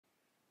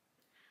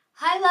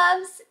Hi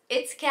loves,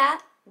 it's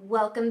Kat.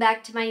 Welcome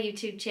back to my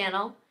YouTube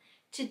channel.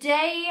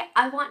 Today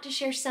I want to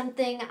share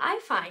something I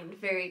find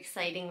very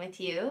exciting with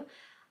you.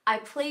 I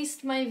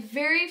placed my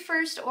very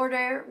first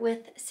order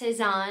with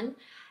Sezane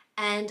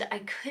and I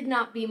could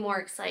not be more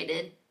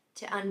excited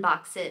to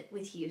unbox it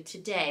with you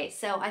today.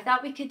 So I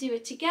thought we could do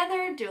it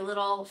together, do a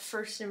little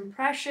first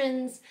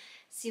impressions,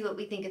 see what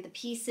we think of the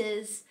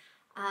pieces.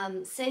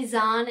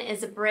 Sezane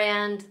is a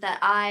brand that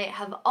I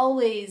have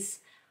always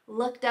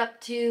looked up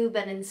to,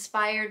 been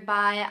inspired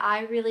by.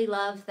 I really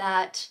love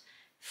that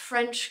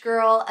French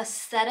girl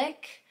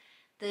aesthetic,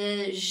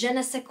 the je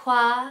ne sais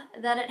quoi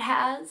that it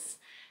has.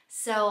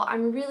 So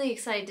I'm really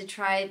excited to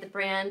try the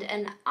brand,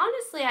 and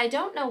honestly I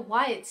don't know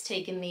why it's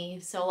taken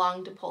me so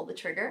long to pull the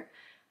trigger,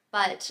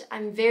 but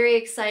I'm very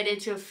excited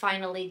to have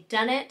finally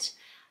done it.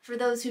 For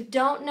those who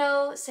don't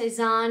know,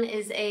 Sezane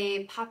is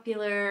a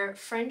popular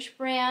French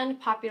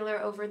brand,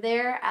 popular over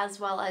there as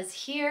well as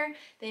here.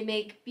 They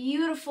make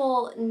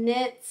beautiful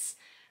knits,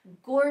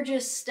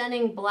 gorgeous,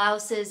 stunning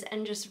blouses,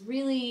 and just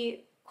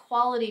really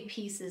quality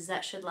pieces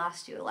that should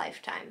last you a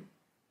lifetime.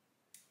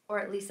 Or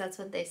at least that's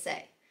what they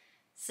say.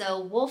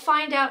 So we'll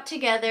find out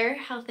together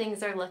how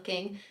things are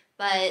looking,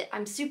 but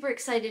I'm super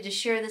excited to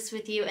share this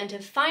with you and to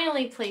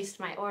finally place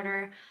my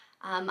order.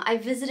 I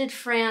visited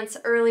France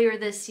earlier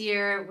this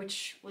year,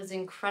 which was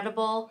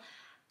incredible,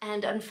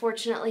 and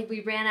unfortunately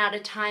we ran out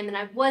of time and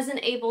I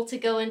wasn't able to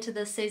go into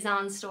the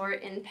Sezane store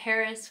in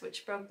Paris,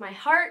 which broke my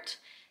heart.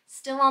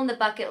 Still on the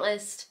bucket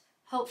list,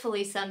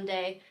 hopefully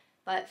someday,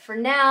 but for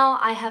now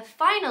I have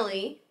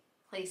finally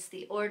placed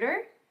the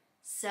order,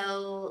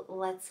 so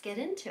let's get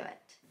into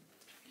it.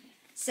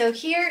 So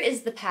here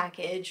is the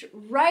package.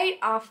 Right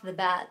off the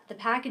bat, the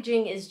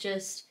packaging is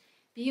just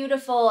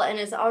beautiful and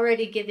is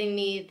already giving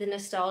me the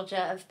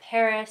nostalgia of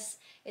Paris.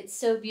 It's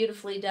so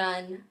beautifully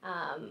done.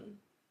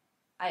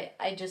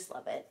 I just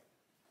love it.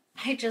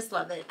 I just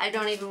love it. I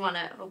don't even want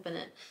to open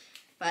it,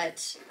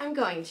 but I'm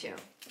going to.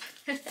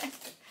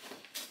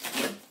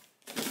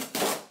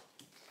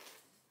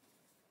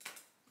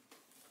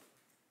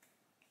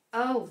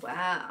 Oh,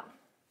 wow.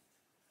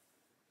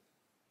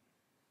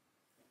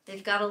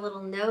 They've got a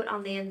little note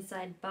on the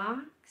inside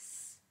box.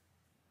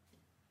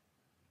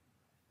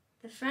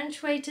 The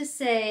French way to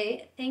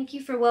say, thank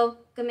you for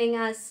welcoming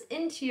us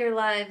into your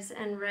lives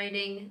and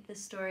writing the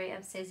story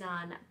of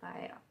Sezane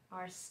by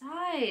our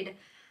side.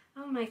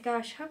 Oh my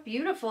gosh, how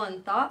beautiful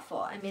and thoughtful.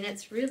 I mean,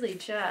 it's really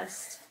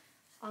just,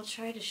 I'll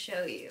try to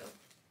show you.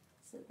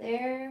 So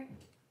there,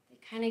 they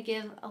kind of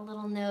give a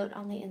little note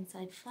on the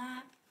inside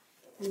flap.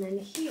 And then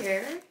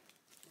here,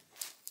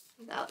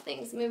 without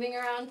things moving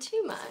around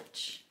too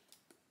much,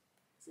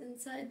 it's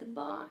inside the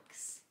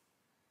box.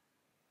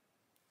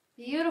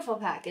 Beautiful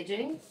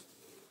packaging.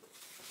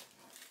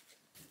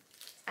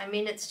 I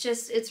mean,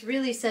 it's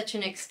really such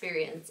an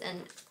experience,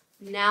 and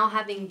now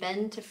having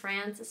been to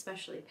France,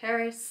 especially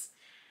Paris,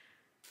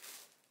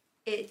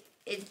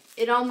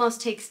 it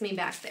almost takes me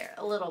back there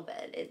a little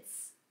bit.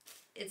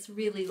 It's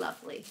really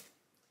lovely.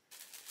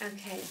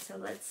 Okay, so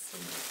let's see.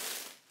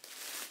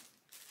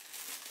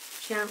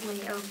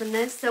 Gently open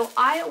this. So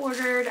I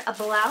ordered a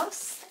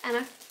blouse and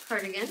a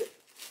cardigan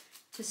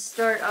to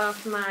start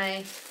off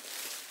my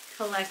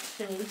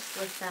collection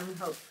with them,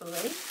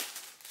 hopefully.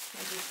 I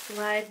just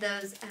slide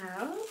those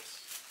out.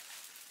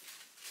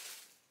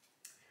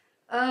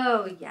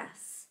 Oh,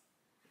 yes.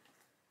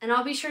 And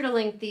I'll be sure to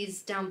link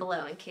these down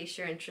below in case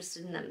you're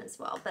interested in them as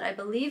well. But I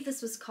believe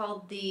this was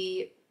called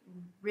the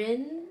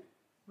Rim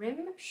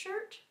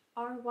shirt,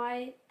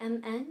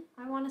 R-Y-M-N,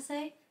 I want to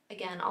say.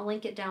 Again, I'll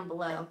link it down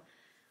below.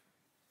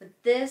 But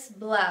this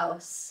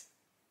blouse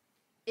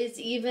is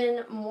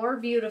even more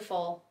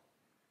beautiful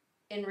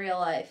in real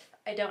life.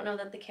 I don't know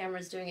that the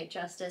camera's doing it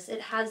justice. It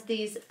has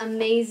these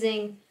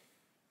amazing,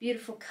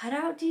 beautiful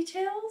cutout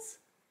details.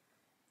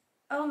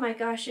 Oh my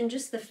gosh, and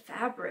just the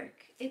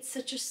fabric. It's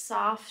such a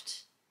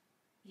soft,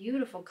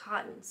 beautiful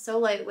cotton. So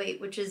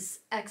lightweight, which is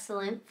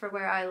excellent for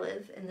where I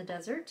live in the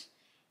desert.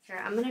 Here,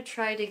 I'm gonna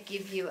try to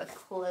give you a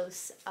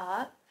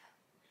close-up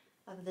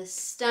of this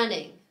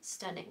stunning,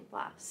 stunning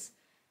blouse.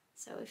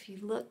 So if you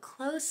look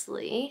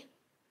closely,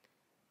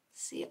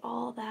 see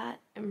all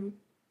that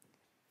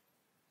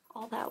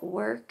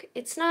work.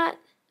 It's not,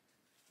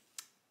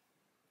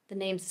 the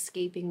name's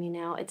escaping me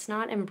now, it's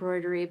not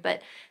embroidery,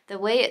 but the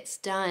way it's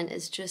done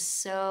is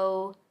just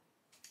so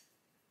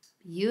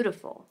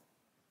beautiful.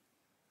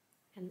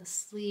 And the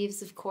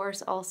sleeves, of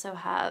course, also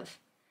have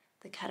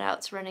the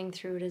cutouts running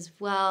through it as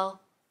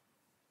well.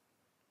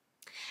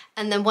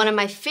 And then one of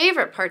my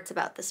favorite parts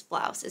about this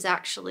blouse is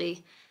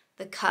actually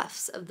the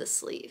cuffs of the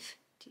sleeve.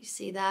 Do you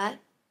see that?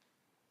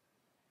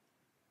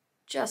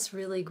 Just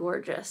really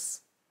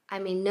gorgeous. I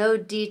mean, no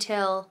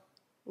detail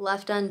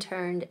left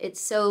unturned.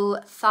 It's so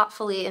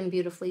thoughtfully and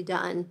beautifully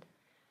done.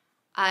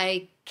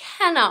 I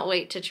cannot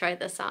wait to try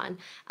this on.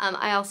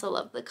 I also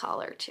love the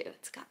collar too.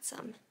 It's got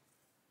some,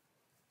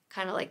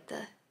 kind of like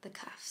the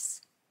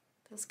cuffs,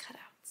 those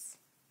cutouts.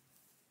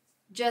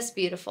 Just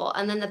beautiful.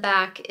 And then the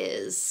back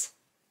is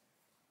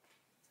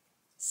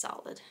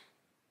solid.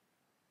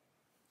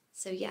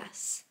 So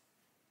yes,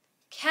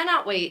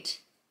 Cannot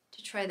wait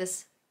to try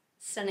this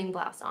stunning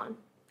blouse on.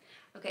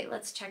 Okay,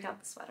 let's check out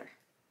the sweater.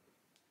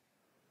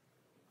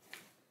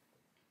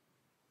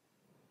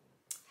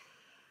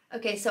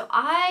 Okay, so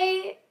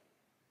I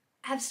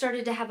have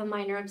started to have a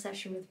minor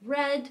obsession with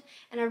red,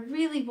 and I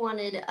really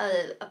wanted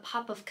a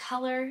pop of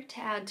color to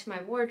add to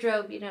my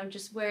wardrobe, you know,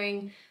 just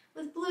wearing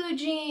with blue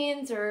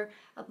jeans or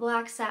a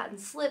black satin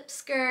slip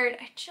skirt.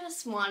 I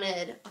just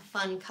wanted a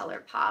fun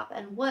color pop,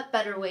 and what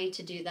better way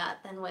to do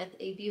that than with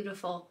a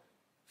beautiful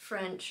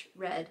French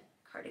red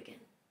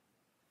cardigan.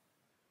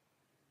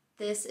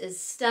 This is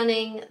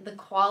stunning. The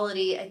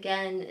quality,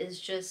 again, is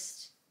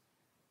just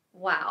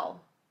wow.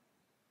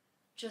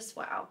 Just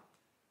wow.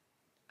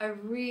 I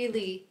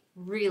really,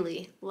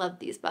 really love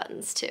these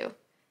buttons too.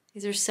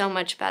 These are so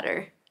much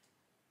better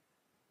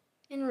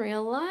in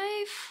real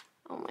life.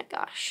 Oh my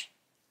gosh.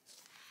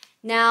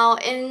 Now,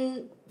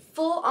 in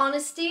full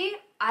honesty,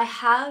 I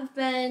have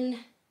been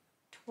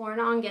torn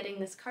on getting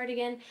this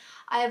cardigan.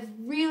 I've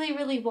really,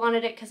 really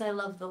wanted it because I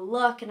love the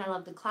look and I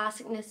love the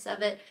classicness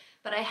of it,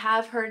 but I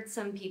have heard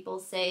some people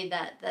say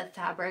that the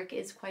fabric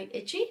is quite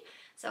itchy,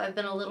 so I've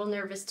been a little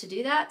nervous to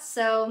do that.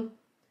 So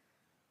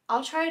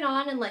I'll try it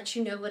on and let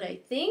you know what I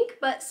think,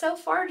 but so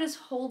far just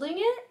holding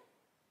it,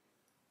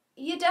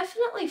 you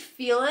definitely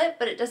feel it,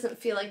 but it doesn't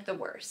feel like the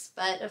worst.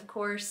 But of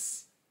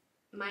course,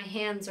 my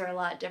hands are a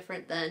lot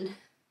different than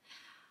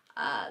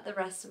the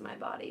rest of my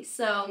body.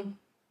 So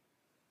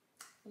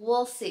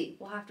we'll see.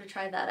 We'll have to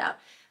try that out.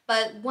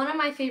 But one of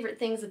my favorite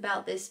things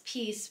about this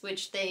piece,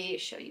 which they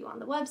show you on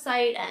the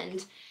website,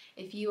 and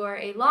if you are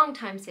a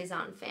longtime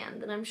Sezane fan,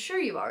 then I'm sure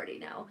you already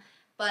know,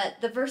 but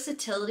the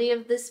versatility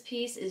of this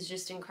piece is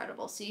just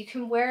incredible. So you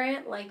can wear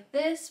it like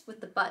this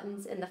with the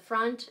buttons in the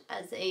front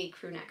as a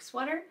crew neck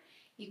sweater.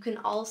 You can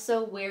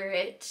also wear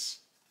it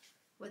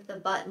with the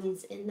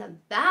buttons in the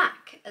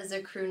back as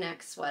a crew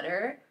neck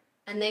sweater,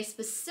 and they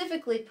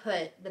specifically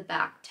put the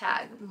back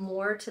tag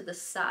more to the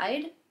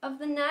side of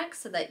the neck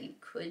so that you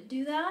could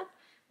do that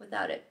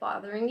without it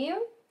bothering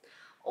you.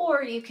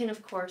 Or you can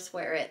of course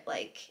wear it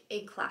like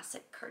a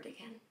classic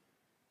cardigan.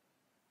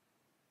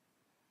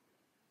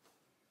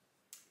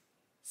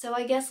 So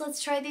I guess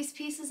let's try these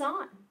pieces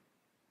on.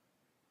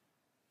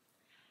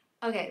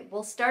 Okay,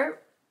 we'll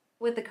start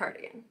with the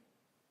cardigan.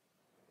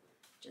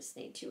 Just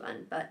need to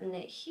unbutton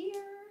it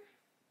here.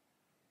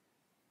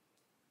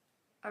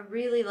 I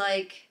really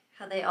like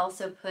how they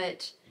also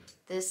put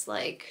this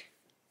like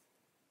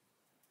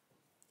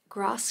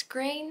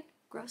grosgrain.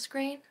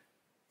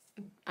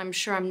 I'm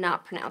sure I'm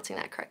not pronouncing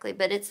that correctly,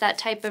 but it's that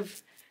type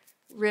of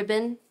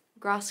ribbon,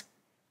 grosgrain?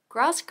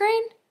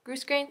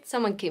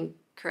 Someone can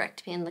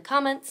correct me in the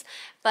comments,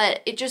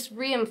 but it just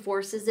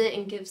reinforces it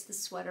and gives the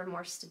sweater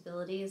more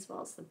stability as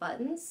well as the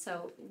buttons,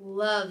 so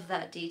love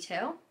that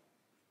detail.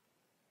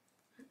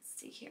 Let's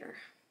see here.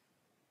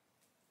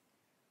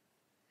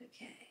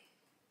 Okay.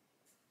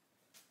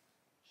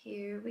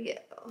 Here we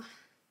go.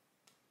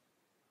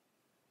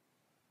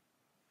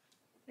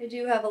 I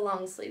do have a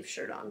long sleeve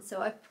shirt on,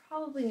 so I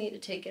probably need to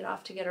take it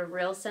off to get a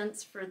real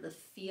sense for the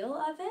feel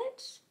of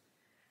it.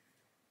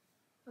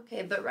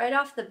 Okay, but right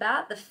off the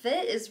bat, the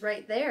fit is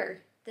right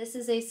there. This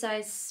is a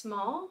size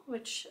small,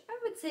 which I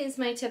would say is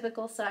my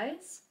typical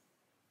size.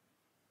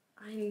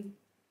 I'm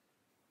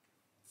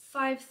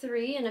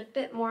 5'3" and a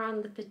bit more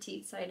on the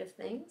petite side of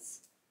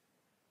things.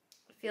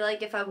 I feel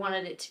like if I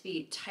wanted it to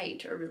be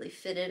tight or really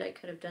fitted, I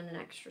could have done an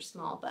extra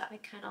small, but I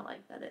kind of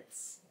like that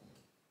it's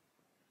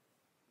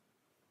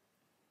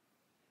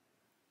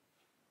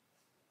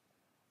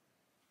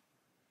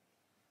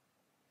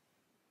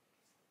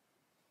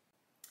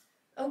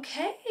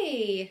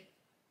okay.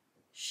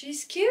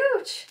 She's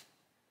cute.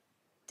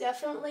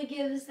 Definitely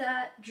gives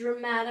that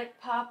dramatic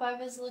pop I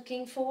was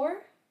looking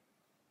for.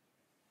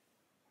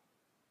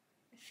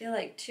 I feel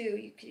like too,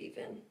 you could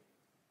even,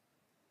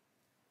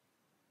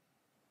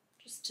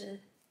 just to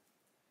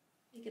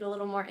make it a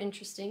little more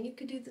interesting, you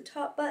could do the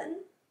top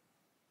button.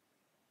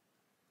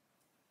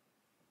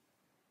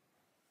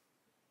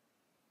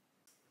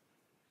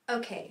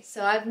 Okay,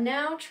 so I've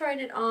now tried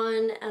it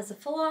on as a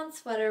full-on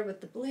sweater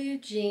with the blue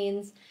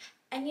jeans,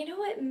 and you know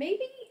what,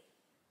 maybe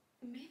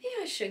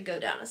I should go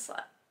down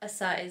a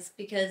size,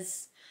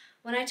 because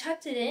when I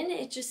tucked it in,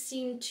 it just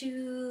seemed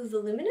too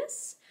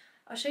voluminous.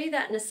 I'll show you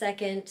that in a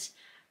second.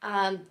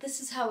 This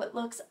is how it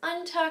looks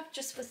untucked,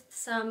 just with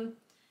some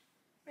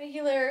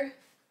regular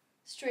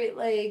straight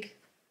leg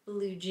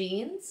blue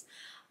jeans.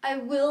 I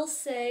will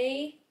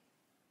say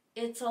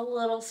it's a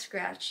little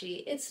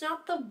scratchy. It's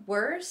not the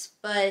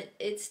worst, but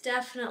it's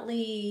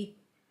definitely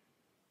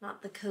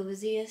not the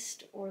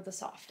coziest or the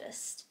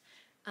softest.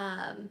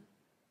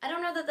 I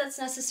don't know that that's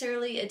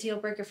necessarily a deal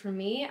breaker for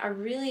me. I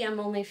really am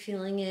only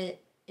feeling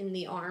it in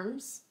the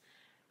arms.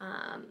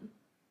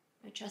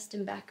 My chest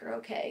and back are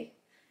okay.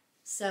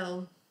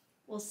 So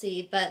we'll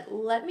see, but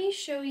let me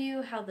show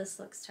you how this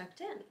looks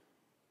tucked in.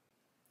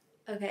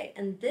 Okay,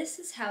 and this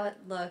is how it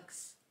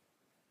looks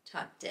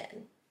tucked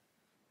in.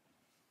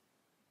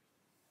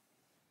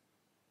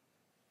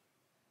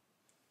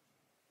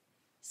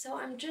 So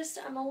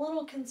I'm a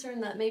little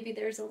concerned that maybe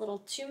there's a little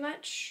too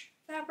much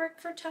fabric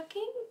for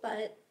tucking,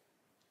 but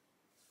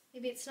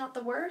maybe it's not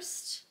the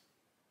worst.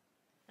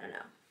 I don't know.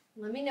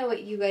 Let me know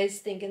what you guys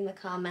think in the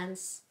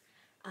comments.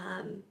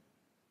 If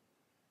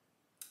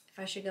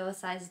I should go a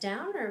size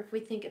down or if we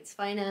think it's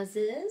fine as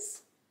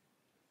is.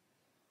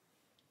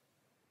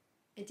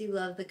 I do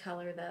love the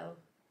color though,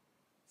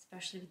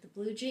 especially with the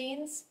blue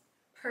jeans.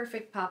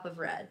 Perfect pop of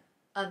red.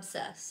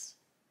 Obsessed.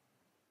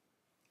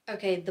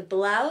 Okay, the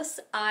blouse,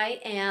 I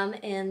am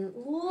in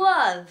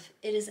love.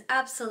 It is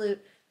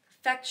absolute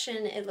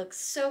perfection. It looks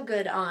so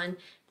good on.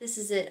 This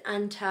is it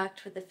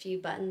untucked with a few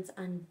buttons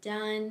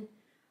undone.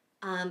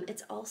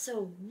 It's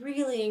also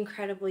really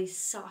incredibly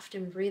soft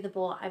and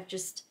breathable.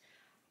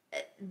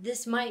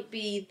 This might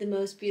be the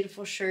most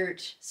beautiful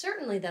shirt,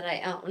 certainly that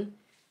I own,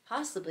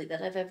 possibly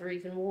that I've ever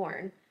even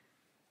worn.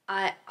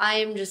 I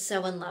am just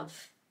so in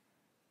love.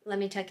 Let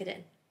me tuck it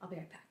in. I'll be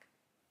right back.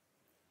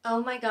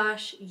 Oh my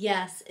gosh,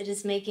 yes, it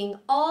is making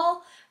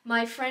all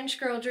my French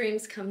girl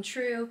dreams come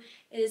true.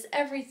 It is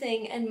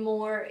everything and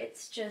more.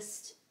 It's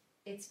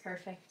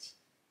perfect.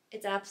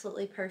 It's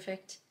absolutely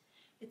perfect.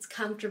 It's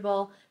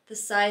comfortable. The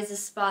size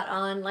is spot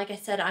on. Like I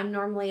said, I'm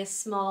normally a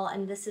small,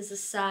 and this is a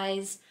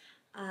size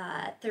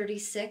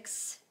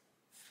 36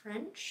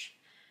 French.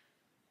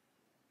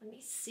 Let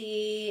me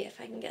see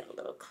if I can get a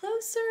little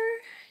closer.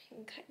 You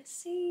can kind of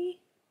see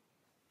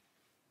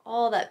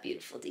all that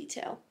beautiful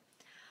detail.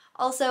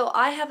 Also,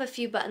 I have a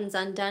few buttons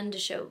undone to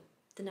show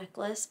the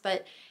necklace,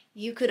 but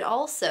you could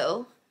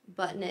also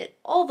button it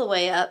all the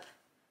way up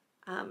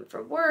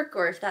for work,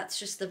 or if that's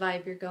just the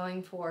vibe you're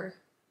going for.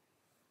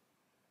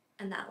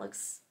 And that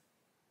looks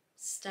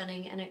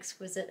stunning and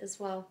exquisite as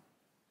well.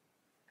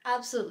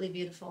 Absolutely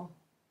beautiful.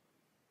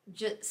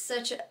 Just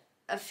such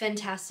a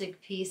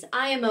fantastic piece.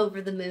 I am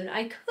over the moon.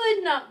 I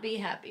could not be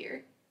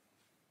happier.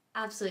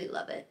 Absolutely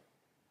love it.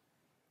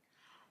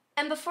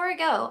 And before I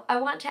go,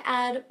 I want to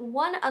add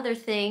one other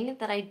thing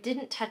that I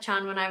didn't touch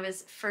on when I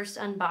was first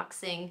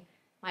unboxing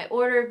my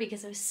order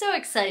because I was so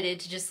excited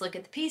to just look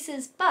at the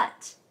pieces,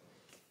 but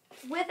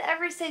with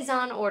every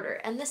Sezane order,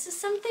 and this is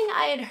something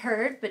I had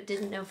heard but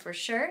didn't know for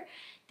sure,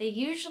 they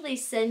usually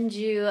send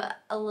you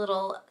a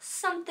little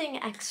something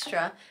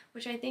extra,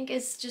 which I think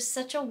is just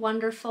such a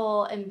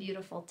wonderful and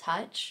beautiful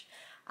touch,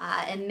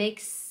 and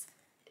makes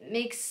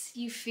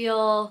you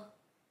feel,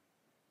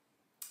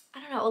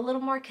 I don't know, a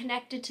little more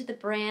connected to the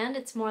brand.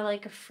 It's more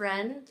like a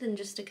friend than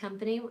just a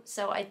company,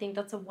 so I think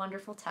that's a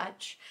wonderful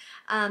touch.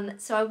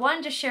 So I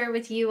wanted to share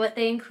with you what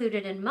they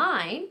included in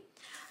mine.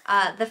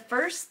 The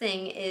first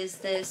thing is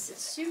this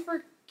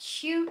super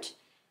cute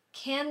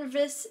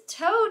canvas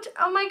tote.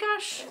 Oh my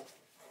gosh,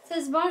 it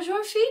says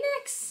Bonjour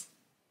Phoenix.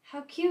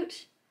 How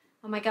cute.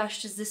 Oh my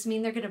gosh, does this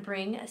mean they're gonna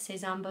bring a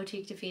Sezane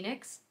boutique to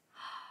Phoenix?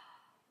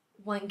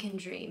 One can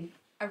dream.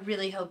 I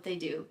really hope they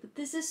do, but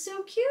this is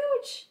so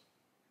cute.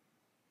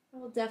 I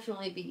will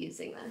definitely be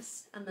using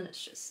this. And then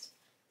it's just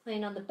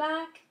plain on the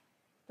back,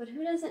 but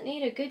who doesn't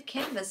need a good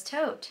canvas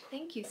tote?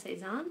 Thank you,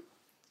 Sezane.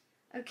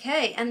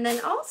 Okay, and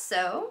then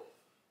also,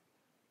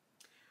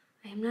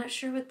 I am not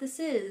sure what this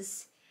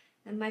is,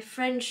 and my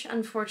French,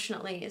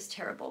 unfortunately, is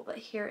terrible, but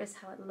here is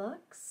how it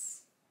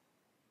looks.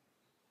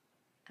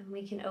 And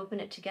we can open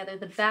it together.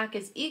 The back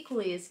is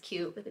equally as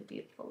cute with a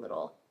beautiful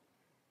little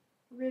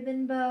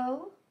ribbon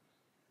bow.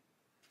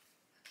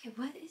 Okay,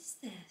 what is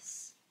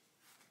this?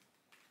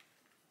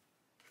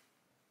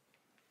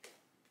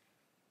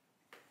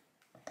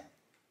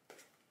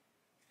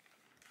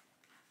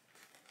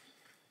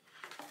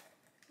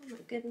 Oh my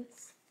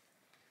goodness.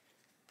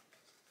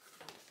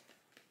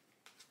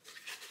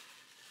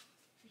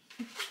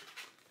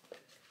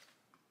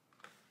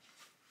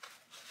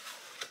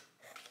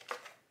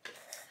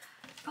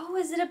 Oh,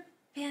 is it a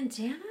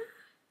bandana?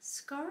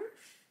 Scarf?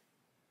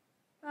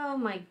 Oh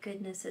my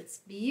goodness, it's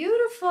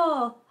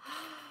beautiful.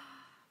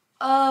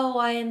 Oh,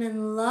 I am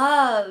in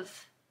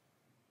love.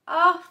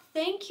 Oh,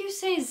 thank you,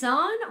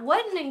 Sezane.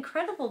 What an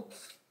incredible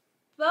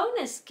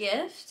bonus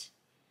gift.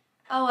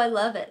 Oh, I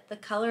love it. The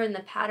color and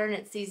the pattern.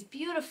 It's these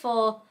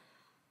beautiful,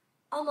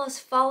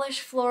 almost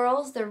fallish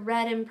florals. They're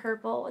red and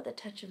purple with a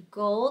touch of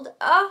gold.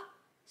 Oh,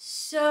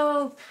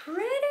 so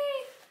pretty.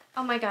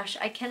 Oh my gosh,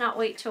 I cannot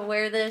wait to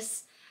wear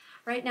this.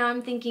 Right now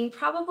I'm thinking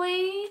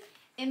probably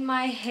in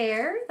my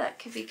hair. That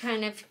could be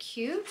kind of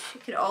cute. You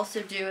could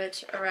also do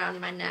it around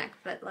my neck,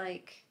 but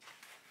like,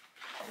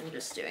 I'm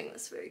just doing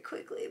this very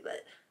quickly,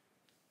 but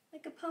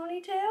like a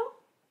ponytail.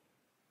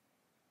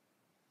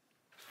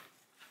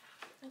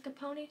 Like a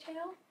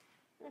ponytail,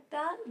 like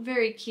that.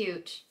 Very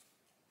cute.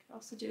 Could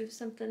also do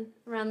something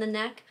around the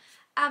neck.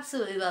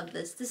 Absolutely love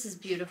this. This is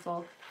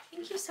beautiful.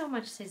 Thank you so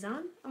much,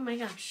 Sezane. Oh my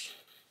gosh.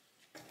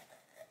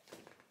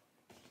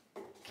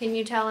 Can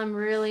you tell I'm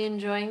really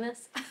enjoying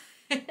this?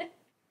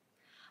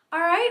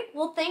 Alright,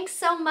 well thanks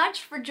so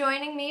much for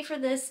joining me for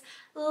this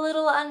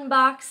little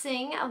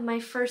unboxing of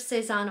my first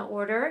Sezane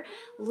order.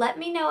 Let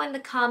me know in the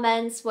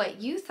comments what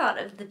you thought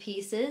of the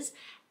pieces,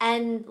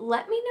 and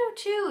let me know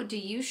too, do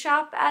you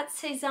shop at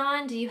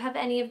Sezane? Do you have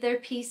any of their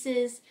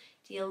pieces?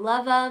 Do you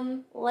love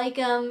them? Like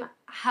them?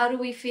 How do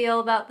we feel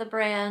about the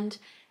brand?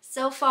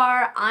 So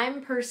far,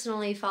 I'm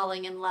personally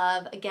falling in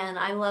love. Again,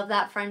 I love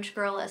that French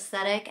girl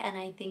aesthetic and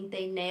I think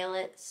they nail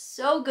it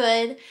so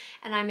good,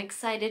 and I'm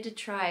excited to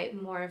try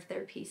more of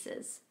their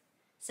pieces.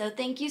 So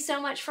thank you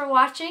so much for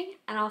watching,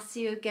 and I'll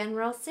see you again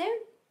real soon.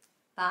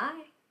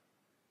 Bye.